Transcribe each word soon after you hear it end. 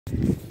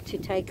to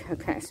take.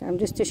 Okay, so I'm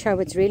just to show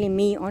it's really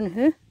me on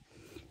her,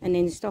 and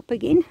then stop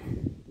again.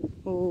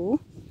 Oh.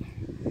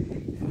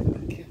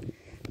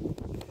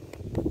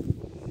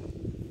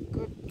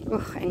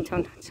 Oh,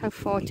 Anton, so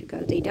far to go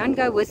there. Don't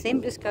go with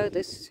them, just go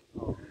this.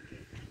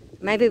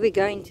 Maybe we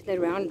go into the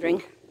round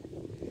ring.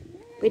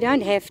 We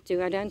don't have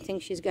to. I don't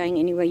think she's going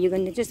anywhere. You're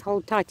going to just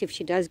hold tight if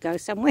she does go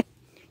somewhere.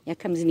 Here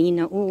comes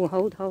Nina. Oh,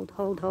 hold. Hold.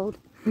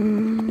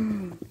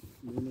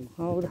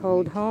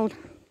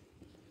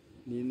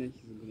 Nina is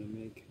going to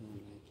make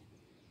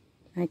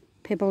her like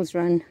Pebbles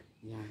run.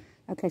 Yeah.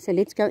 Okay, so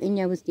let's go in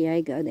here with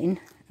Diego then.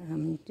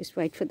 Just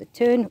wait for the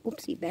turn.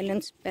 Oopsie,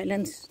 balance.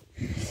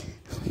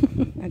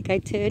 Okay,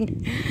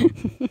 turn.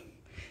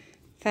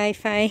 Faye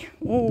Faye.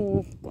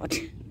 Oh, God.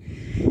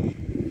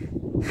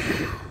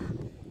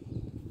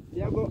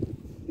 Diego,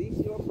 this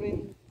your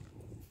friend.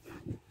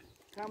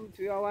 Come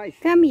to your wife.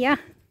 Come here.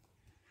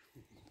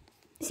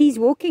 He's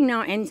walking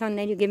now, Anton,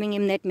 that you're giving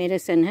him that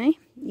medicine, hey?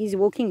 He's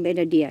walking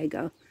better,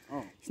 Diego.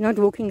 Oh. He's not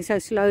walking so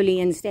slowly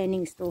and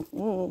standing still.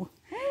 Oh.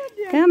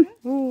 Come.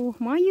 Oh,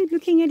 why are you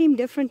looking at him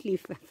differently,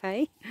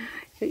 Faye?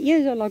 Her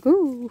ears are like,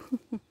 ooh.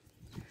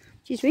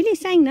 She's really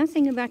saying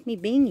nothing about me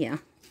being here.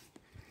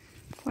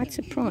 Quite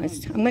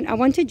surprised. I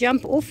want to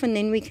jump off and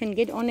then we can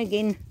get on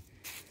again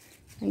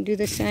and do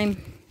the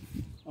same.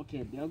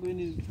 Okay, they are going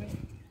to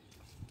train.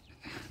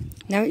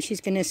 No,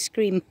 she's going to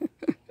scream.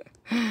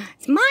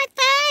 It's my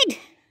fad!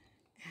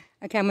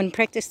 Okay, I'm going to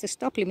practice the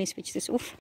stop. Let me switch this off.